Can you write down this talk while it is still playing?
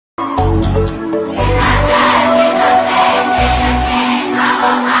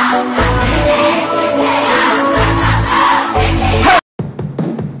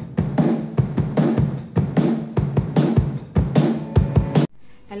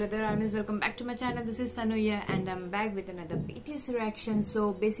Hello there, Abramus. Welcome back to my channel. This is Sanu here, and I'm back with another BTS reaction.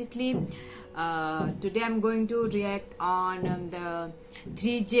 So basically, today I'm going to react on the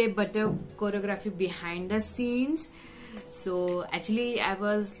 3J Butter choreography behind the scenes. So actually, I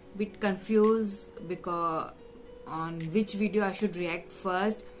was a bit confused because on which video I should react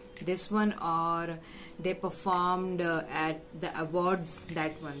first, this one or they performed at the awards,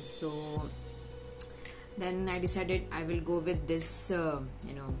 that one. So then I decided I will go with this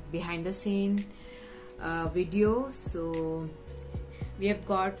behind the scene video. So we have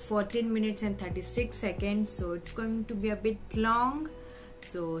got 14 minutes and 36 seconds, so it's going to be a bit long,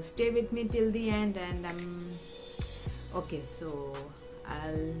 so stay with me till the end. And okay, so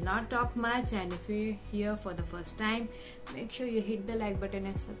I'll not talk much, and if you're here for the first time, make sure you hit the like button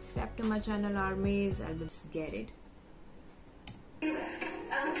and subscribe to my channel, armies. I'll just get it.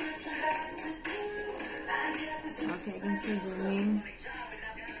 Okay, I can see zooming.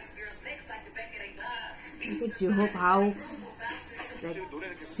 Look at you, hope how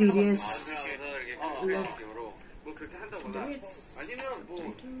like serious.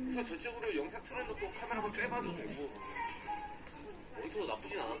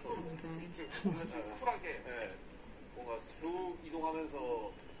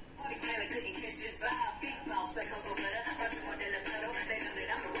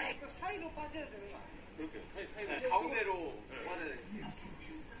 가운데로 빠져야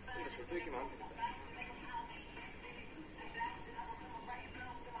절도 있게 하면 됩니다.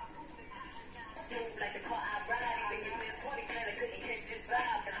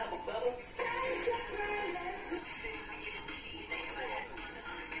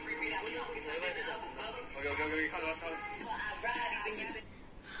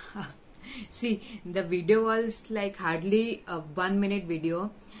 See, the video was like hardly a 1 minute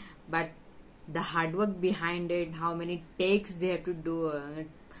video, but the hard work behind it, how many takes they have to do,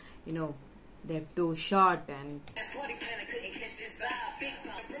 they have to shot and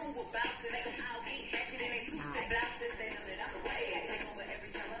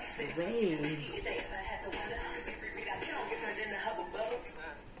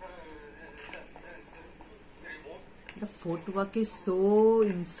the footwork is so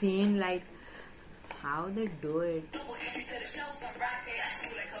insane, like how they do it.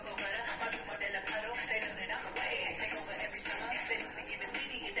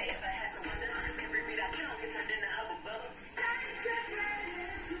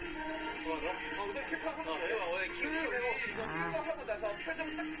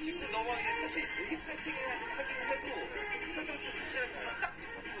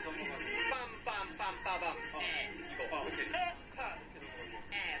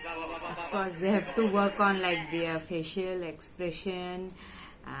 Of course, they have to work on like their facial expression,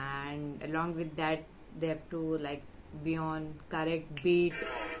 and along with that, they have to like be on correct beat.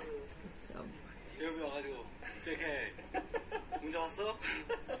 So. 이렇게 문자 왔어?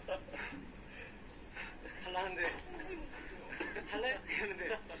 할라는데 할래?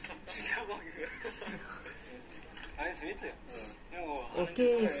 이러는데 진짜 막 아니 재밌대요.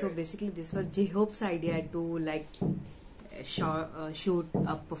 Okay, so basically this was J-Hope's idea to like shoot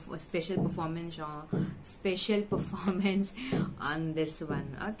a special performance on this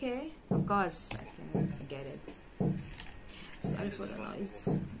one. Okay, of course I can get it. Sorry for the noise.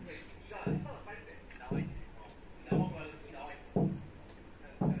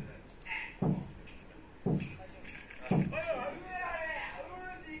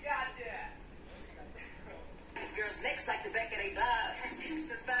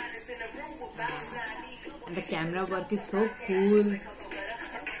 And the camera work is so cool.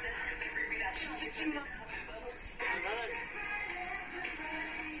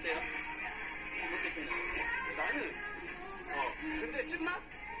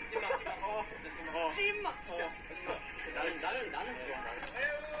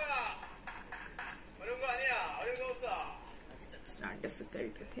 It's not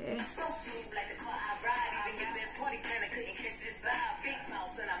difficult, okay?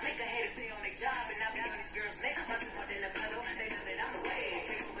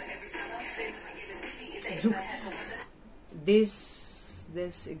 Look,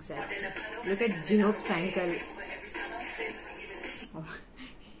 this exactly. Look at J-Hope's ankle. Oh,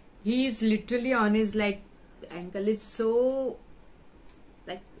 he is literally on his like ankle. It's so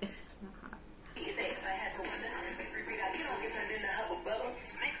like.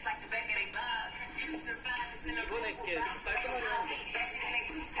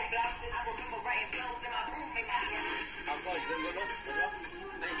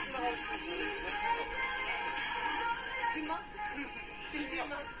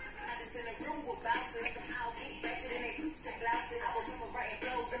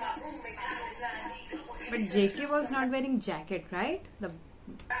 But JK was not wearing jacket, right?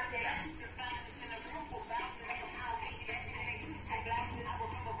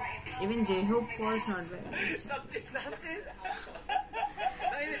 Even J-Hope was not wearing jacket.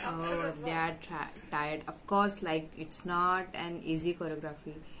 Oh, they are tired. Of course, like it's not an easy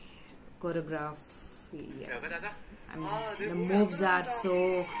choreography. Yeah. I mean, the moves are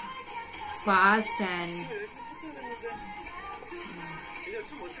so fast and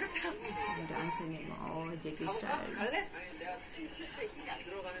dancing in JK style.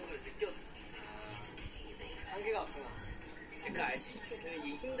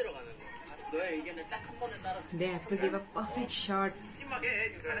 They have to give a perfect shot.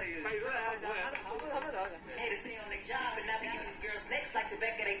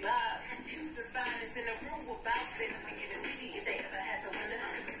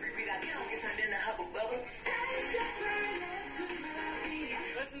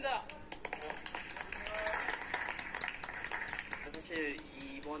 사실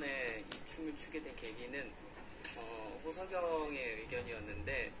이번에 이 춤을 추게 된 계기는 호석영의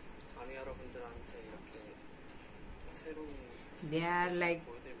의견이었는데 아미 여러분들한테 이렇게 새로운 They are like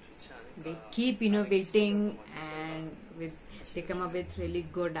보여드리면 좋지 않을까. they keep innovating and they come up with really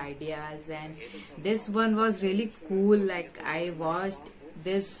good ideas, and this one was really cool. Like I watched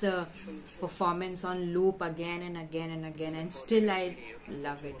this performance on loop again and again and again, and still I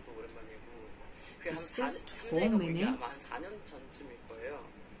love it. It's just 4 minutes. 4년 전쯤일 거예요.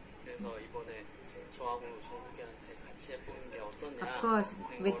 그래서 이번에 저하고 정국이한테 같이 해보는 게 어떠냐. Of course,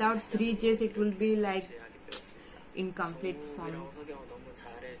 without 3Js it will be like incomplete form. 호석영 너무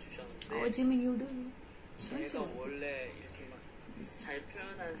잘해 주셨는데. Oh, Jimin, you do. 제가 원래 이렇게 막 잘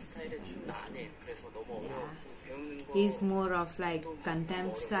표현하는 스타일의 춤은 아니에요. 그래서 너무 어려웠고 배우는 거. He's more of like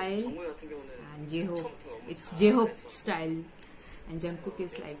contempt style, 정국 같은 경우는 and J-Hope, 처음부터 너무 it's 잘해서 J-Hope style, and Jungkook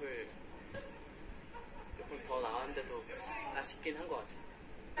is like 몇번 더 나왔는데도 아쉽긴 한 것 같아요.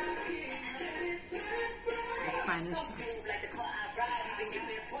 final.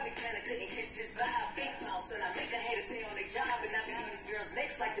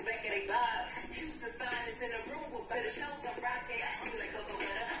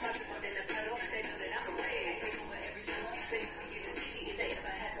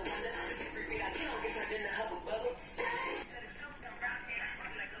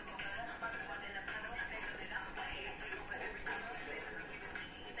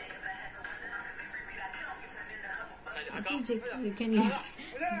 You can eat.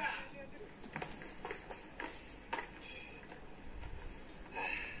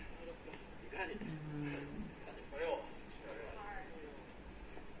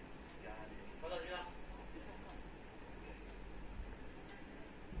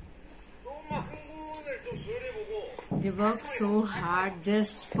 They work so hard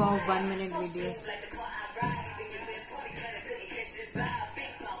just for 1 minute videos.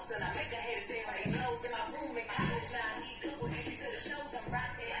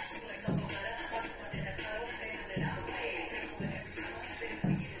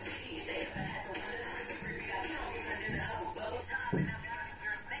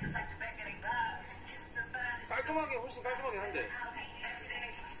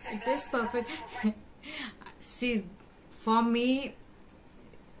 It is perfect. See, for me,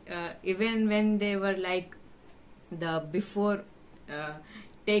 even when they were like the before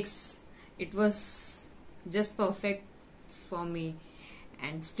takes, it was just perfect for me,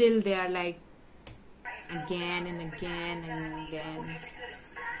 and still they are like again and again and again.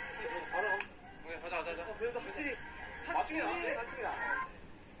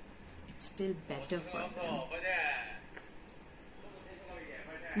 It's still better for them.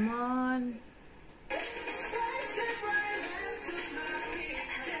 Come on.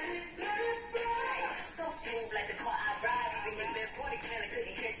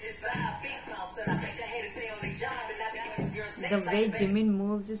 The way Jimin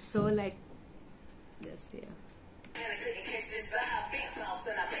moves is so like just here.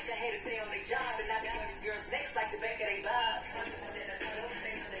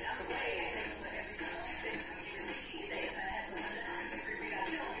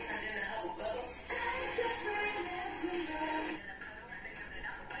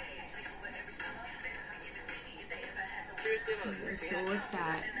 They're so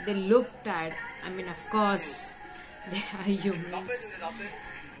tired. They look tired. I mean, of course, they are humans.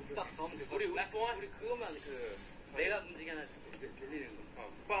 우리 그거만 내가 움직이는 들리는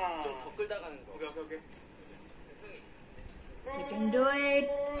거. 좀 더 끌다 가는 거. 오케이. You can do it.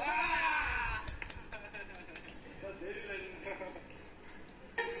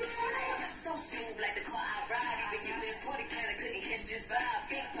 So smooth like the car I ride, even your best party planner couldn't catch this vibe.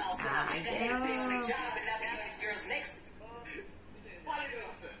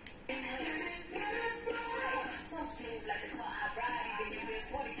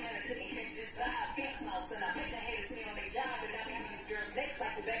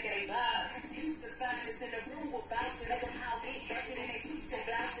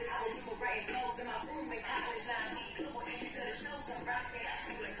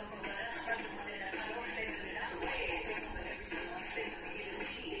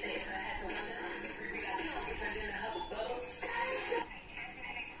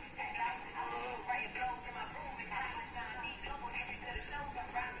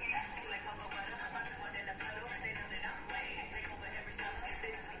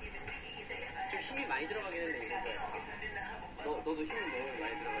 힘이 많이 들어가긴 했네 이거. 너도 힘이 너무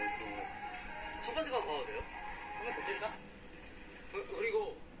많이 들어가고. 첫 번째 거 봐도 돼요? 한번 더 찔까?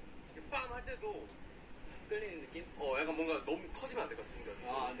 그리고 빵 할 때도 끌리는 느낌? 약간 뭔가 너무 커지면 안 될 것 같은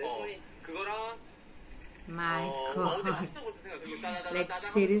생각이. 내 손이 그거랑 My 어제 God. 같이 나올 때 생각. Like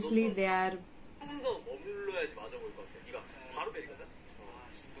seriously, they are. 좀더 머물러야지 맞아 보일 것 같아. 이거 바로 내리거든.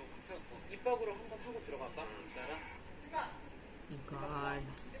 너무 급해갖고 입박으로 한번 하고 들어갈까? 따라. God,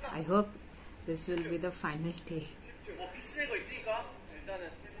 I hope this will be the final day. 픽스된 거 있으니까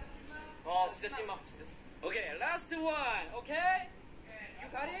일단은 진짜 찐막 진짜. 오케이, last one. 오케이? You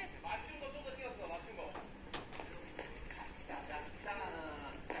got it? 맞춘 거 좀 더 신경 써. 맞춘 거.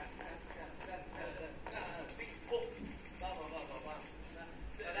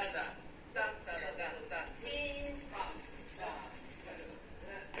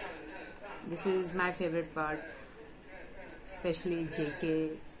 This is my favorite part, especially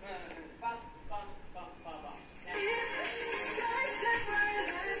JK.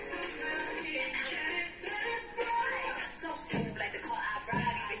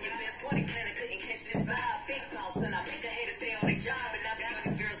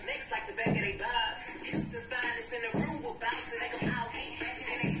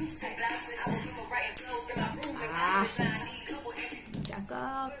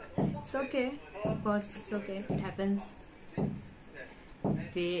 It's okay, of course, it's okay, it happens.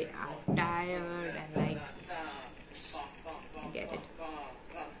 They are tired and like, I get it.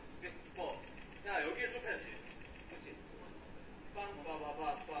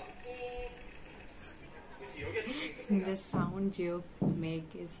 The sound you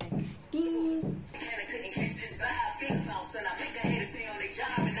make is like ding.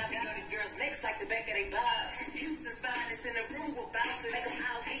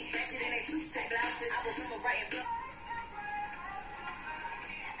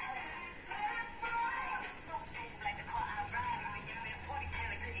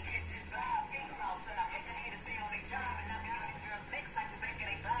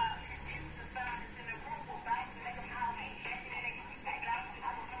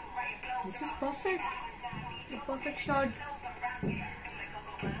 This is perfect. The perfect shot.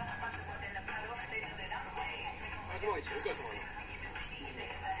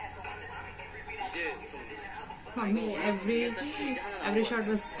 For me, every shot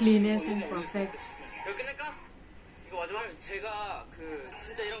was cleanest and perfect. 끝낼까? 이거 마지막. 제가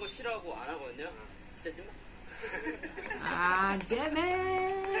진짜 이런 거 싫어하고 안 하거든요. 진짜 찐막.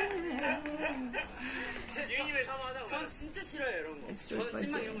 지민이 왜 사과하자고? 전 진짜 싫어요 이런 거. 저는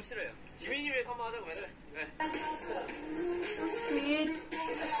찐막 이런 거 싫어요. 지민이 왜 사과하자고 해? So sweet.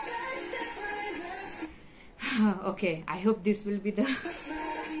 Okay, I hope this will be the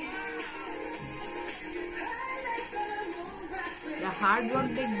hard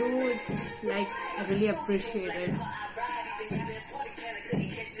work they do. It's like I really appreciate it.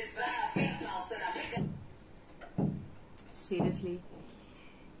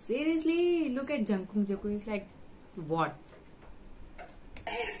 Seriously, look at Jungkook. Jungkook is like, what?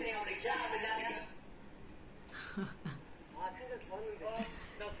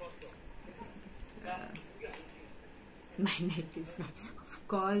 My neck is not, of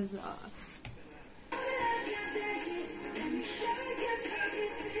course.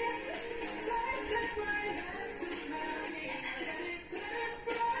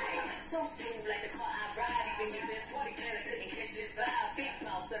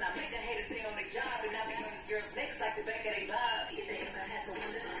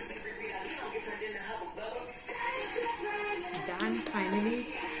 Done finally.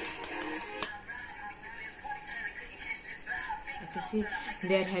 I can see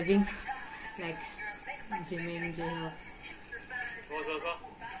they are having like Jimin, J-Hope.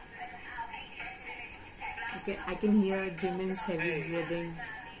 Okay, I can hear Jimin's heavy breathing.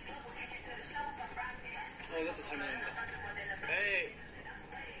 이것도 잘 맞는다.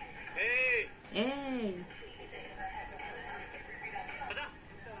 Hey! 가자.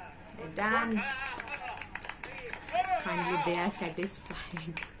 done. Finally they are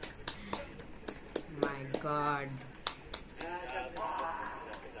satisfied. My god.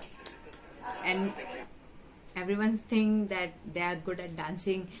 And everyone's think that they are good at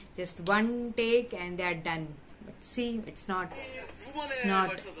dancing, just one take and they are done, but see, it's not. It's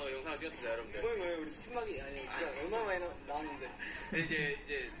not. 이제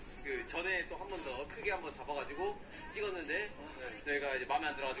그 전에 또 한 번 더 크게 한번 잡아가지고 찍었는데 저희가 이제 마음에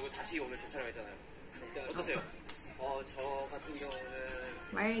안 들어가지고 다시 오늘 재촬영했잖아요. 어떠세요? 저 같은 경우는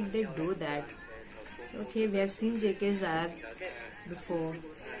Why did they do that? It's okay, we have seen JK's abs before.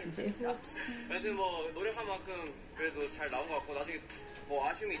 J-Hope's. 근데 뭐 노력한 만큼 그래도 잘 나온 것 같고 나중에 뭐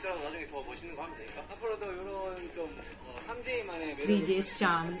아쉬움이 있더라도 나중에 더 멋있는 거 하면 되니까. 앞으로도 이런 좀 3J만의 3J's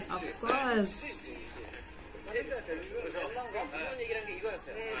charmed, of course. 그래서 그런 얘기란 게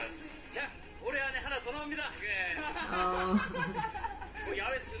이거였어요. 자, 올해 안에 하나 더 나옵니다. 뭐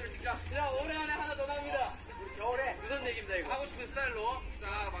야외에서 제대로 찍자. 자, 올해 안에 하나 더 나옵니다. 우리 겨울에 무슨 얘기입니다 이거? 하고 싶은 스타일로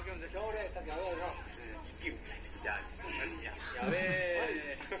싹 바뀌었는데 겨울에 딱 야외에서 야 진짜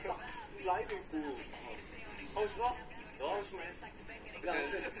야외 라이브 있고 하고 싶어? 너 하고 싶으면 해.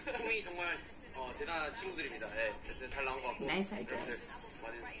 꿈이 정말 대단한 친구들입니다. 네, 잘 나온 것 같고 Nice ideas.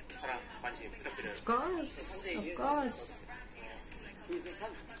 많은 사랑 관심 부탁드려요. Of course, of course.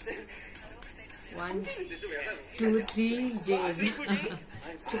 1, 2, 3 J's.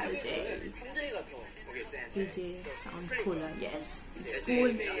 Triple J. 3J가 더 3J sound cooler. Yes, it's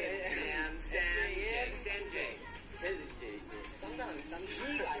cool. 제일 이제 쌈장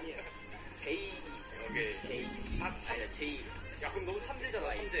G가 아니에요. J. 오케이. J. 아니야 J. 야 그럼 너무 3제잖아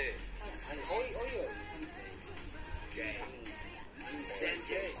 3제. 아니 어이가 J.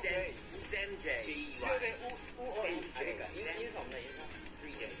 J. 지역에 우 그러니까 인사 없나 인사?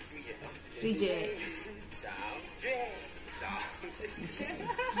 3J.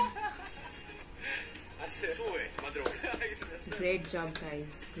 Great job,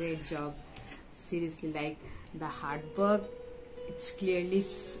 guys. Great job. Seriously, like the hard work, it's clearly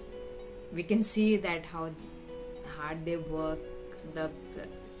we can see that how hard they work, the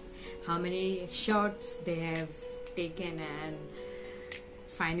how many shots they have taken, and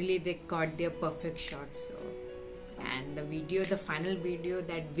finally they got their perfect shot. So, and the video, the final video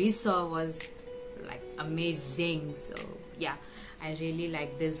that we saw was like amazing. So yeah, I really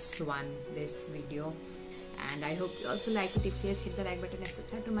like this video, and I hope you also like it. If yes, hit the like button and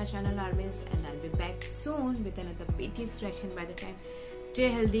subscribe to my channel Abramus, and I'll be back soon with another BTS reaction. By the time, stay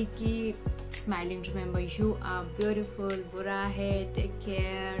healthy, keep smiling, remember you are beautiful. Bura hai, take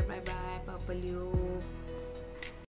care,